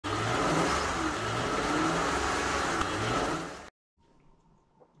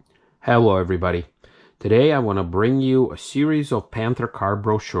Hello everybody. Today I want to bring you a series of Panther car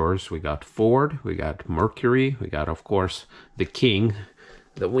brochures. We got Ford, we got Mercury, we got of course the King,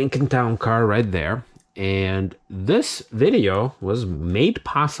 the Lincoln Town car right there. And this video was made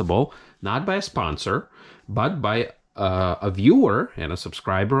possible not by a sponsor, but by a viewer and a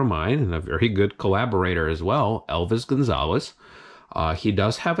subscriber of mine and a very good collaborator as well, Elvis Gonzales. He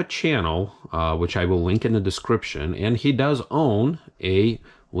does have a channel, which I will link in the description, and he does own a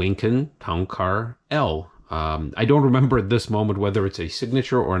Lincoln Town Car L. I don't remember at this moment whether it's a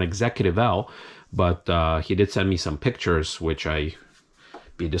signature or an executive L, but he did send me some pictures, which I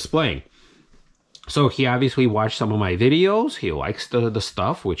be displaying. So he obviously watched some of my videos. He likes the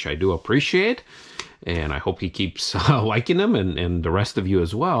stuff, which I do appreciate. And I hope he keeps liking them and the rest of you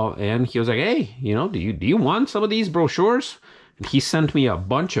as well. And he was like, hey, you know, do you want some of these brochures? He sent me a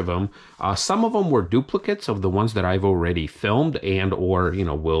bunch of them. Some of them were duplicates of the ones that I've already filmed and or, you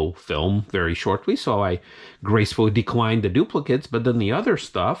know, will film very shortly. So I gracefully declined the duplicates. But then the other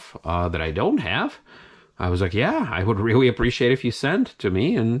stuff that I don't have, I was like, yeah, I would really appreciate if you sent to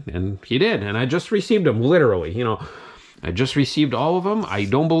me. And he did. And I just received them literally, you know. I just received all of them. I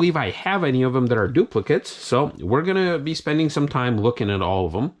don't believe I have any of them that are duplicates. So we're going to be spending some time looking at all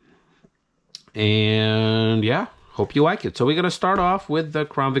of them. And yeah. Hope you like it. So we're going to start off with the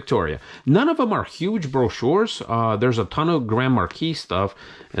Crown Victoria. None of them are huge brochures. There's a ton of Grand Marquis stuff,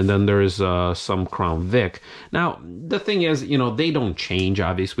 and then there's some Crown Vic. Now, the thing is, you know, they don't change,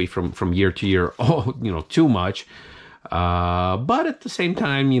 obviously, from year to year, you know, too much. But at the same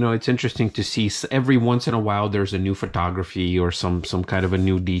time, you know, it's interesting to see every once in a while there's a new photography or some kind of a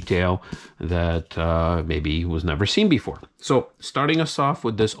new detail that maybe was never seen before. So starting us off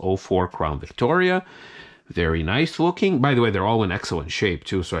with this 04 Crown Victoria. Very nice looking. By the way, they're all in excellent shape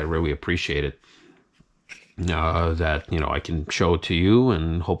too, so I really appreciate it. That, you know, I can show it to you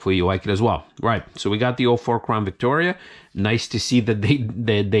and hopefully you like it as well. Right, so we got the 04 Crown Victoria. Nice to see that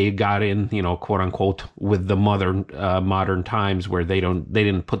they got in, you know, quote unquote, with the modern times where they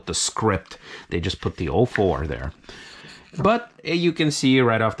didn't put the script. They just put the 04 there. But you can see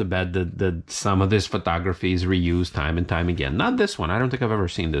right off the bat that some of this photography is reused time and time again. Not this one. I don't think I've ever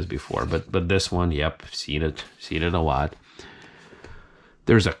seen this before. But this one, yep, seen it a lot.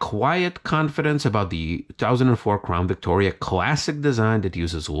 There's a quiet confidence about the 2004 Crown Victoria classic design that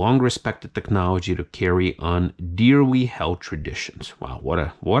uses long-respected technology to carry on dearly held traditions. Wow,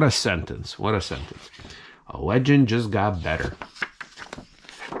 what a sentence. What a sentence. A legend just got better.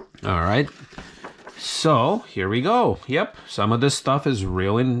 All right. So here we go. Yep, some of this stuff is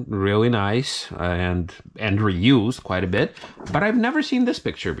really nice and reused quite a bit. But I've never seen this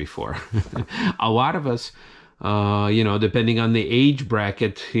picture before. A lot of us, you know, depending on the age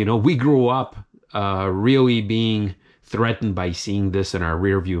bracket, you know, we grew up really being threatened by seeing this in our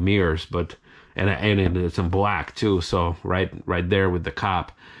rear view mirrors. But and it's in black too. So right there with the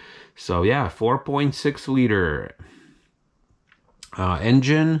cop. So yeah, 4.6 liter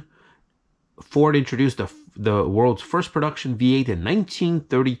engine. Ford introduced the world's first production V8 in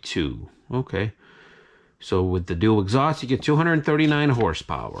 1932. Okay. So with the dual exhaust, you get 239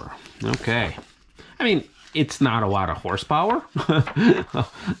 horsepower. Okay. I mean, it's not a lot of horsepower,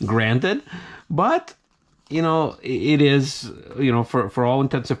 granted, but, you know, it is, you know, for all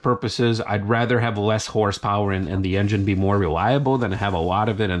intensive purposes, I'd rather have less horsepower and the engine be more reliable than have a lot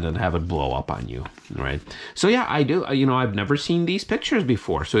of it and then have it blow up on you, right? So yeah, I do, you know, I've never seen these pictures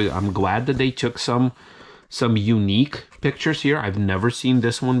before, so I'm glad that they took some unique pictures here. I've never seen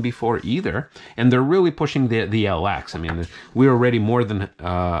this one before either, and they're really pushing the LX. I mean, we're already more than,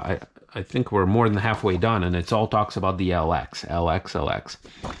 I think we're more than halfway done, and it's all talks about the LX.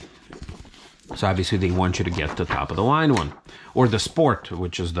 So obviously they want you to get the top of the line one, or the Sport,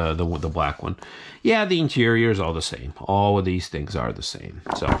 which is the black one. Yeah, the interior is all the same. All of these things are the same.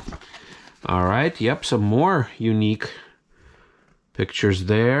 So, all right, yep, some more unique pictures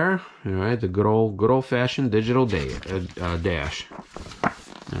there. All right, the good old fashioned digital dash.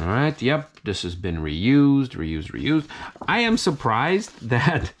 All right, yep, this has been reused. I am surprised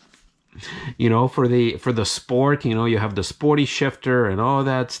that, you know, for the Sport, you know, you have the sporty shifter and all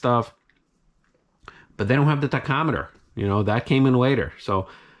that stuff. But they don't have the tachometer, you know, that came in later. So,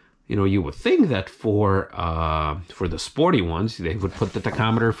 you know, you would think that for the sporty ones, they would put the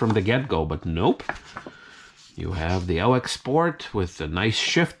tachometer from the get-go, but nope. You have the LX Sport with a nice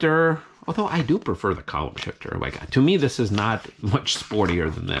shifter, although I do prefer the column shifter. Like, to me, this is not much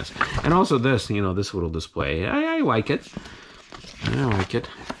sportier than this. And also this, you know, this little display, I like it. I like it.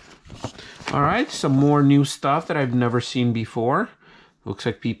 All right, some more new stuff that I've never seen before. Looks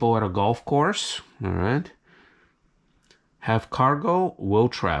like people at a golf course. All right. have cargo, will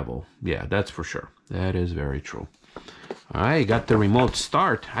travel. Yeah, that's for sure. That is very true. All right, you got the remote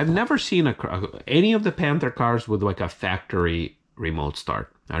start. I've never seen any of the Panther cars with like a factory remote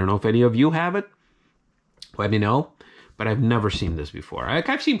start. I don't know if any of you have it. Let me know. But I've never seen this before.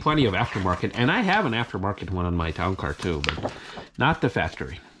 I've seen plenty of aftermarket, and I have an aftermarket one on my town car too, but not the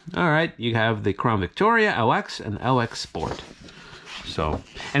factory. All right, you have the Crown Victoria, LX, and LX Sport. So,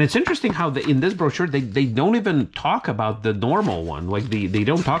 and it's interesting how in this brochure, they don't even talk about the normal one. Like, they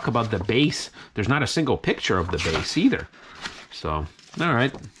don't talk about the base. There's not a single picture of the base either. So, all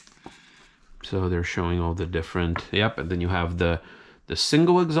right. So they're showing all the different, yep, and then you have the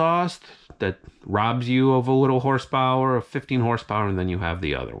single exhaust that robs you of a little horsepower, of 15 horsepower, and then you have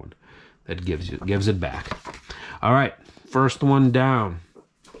the other one that gives it back. All right, first one down.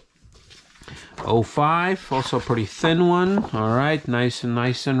 05, also a pretty thin one. All right, nice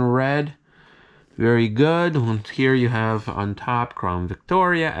and red. Very good. And here you have on top Crown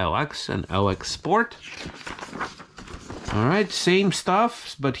Victoria, LX, and LX Sport. All right, same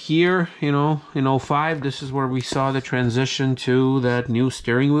stuff, but here, you know, in 05, this is where we saw the transition to that new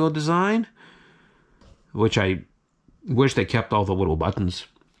steering wheel design, which I wish they kept all the little buttons.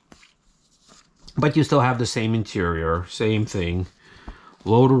 But you still have the same interior, same thing.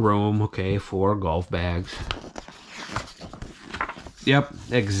 Load of room, okay, 4 golf bags. Yep,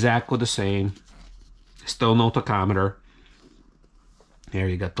 exactly the same. Still no tachometer. There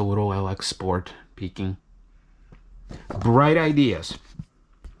you got the little LX Sport peeking. Bright ideas.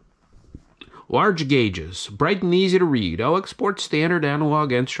 Large gauges, bright and easy to read. LX Sport standard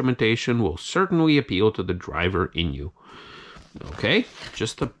analog instrumentation will certainly appeal to the driver in you. Okay,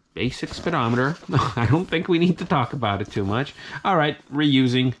 just a basic speedometer. I don't think we need to talk about it too much. All right,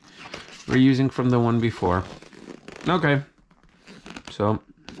 reusing from the one before. Okay, so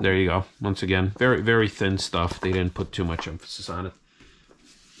there you go. Once again, very thin stuff. They didn't put too much emphasis on it.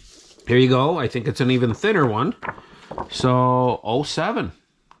 Here you go. I think it's an even thinner one. So 07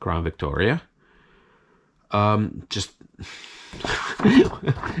 Crown Victoria. Just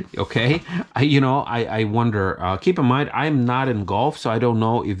okay. I wonder. Keep in mind, I'm not in golf, so I don't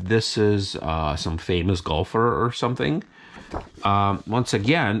know if this is some famous golfer or something. Once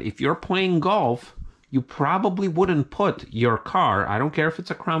again, if you're playing golf, you probably wouldn't put your car. I don't care if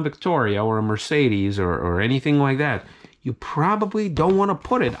it's a Crown Victoria or a Mercedes or anything like that. You probably don't want to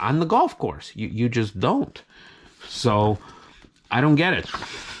put it on the golf course. You just don't. So, I don't get it.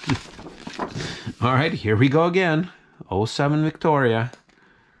 All right, here we go again. 07 Victoria.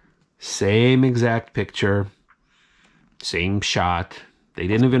 Same exact picture. Same shot. They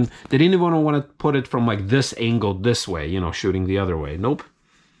didn't even want to put it from like this angle this way, you know, shooting the other way. Nope.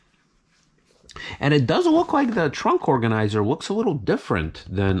 And it does look like the trunk organizer looks a little different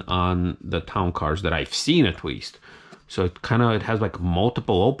than on the town cars that I've seen, at least. So it has like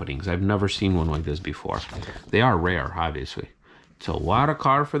multiple openings. I've never seen one like this before. They are rare, obviously. It's a lot of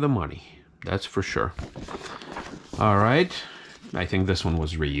car for the money. That's for sure. All right. I think this one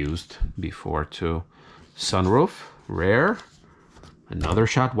was reused before too. Sunroof, rare. Another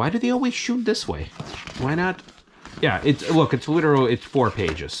shot. Why do they always shoot this way? Why not? Yeah, it's 4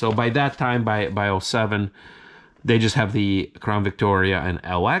 pages. So by that time, by 07, they just have the Crown Victoria and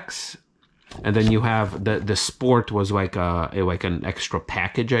LX. And then you have the Sport was like an extra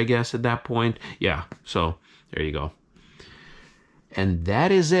package, I guess, at that point. Yeah, so there you go. And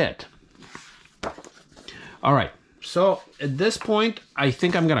that is it. All right. So at this point, I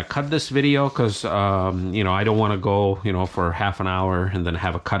think I'm going to cut this video because, I don't want to go, for half an hour and then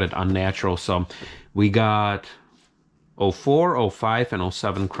have it cut it unnatural. So we got 04, 05, and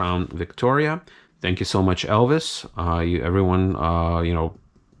 07 Crown Victoria. Thank you so much, Elvis. Everyone,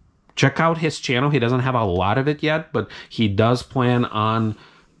 check out his channel. He doesn't have a lot of it yet, but he does plan on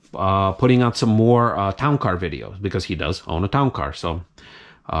putting out some more town car videos because he does own a town car. So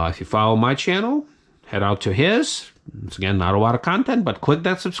if you follow my channel, head out to his. Once again, not a lot of content, but click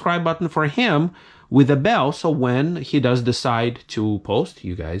that subscribe button for him with a bell so when he does decide to post,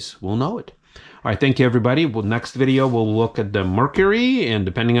 you guys will know it. All right, thank you, everybody. Well, next video, we'll look at the Mercury, and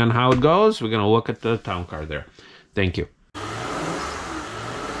depending on how it goes, we're going to look at the town car there. Thank you.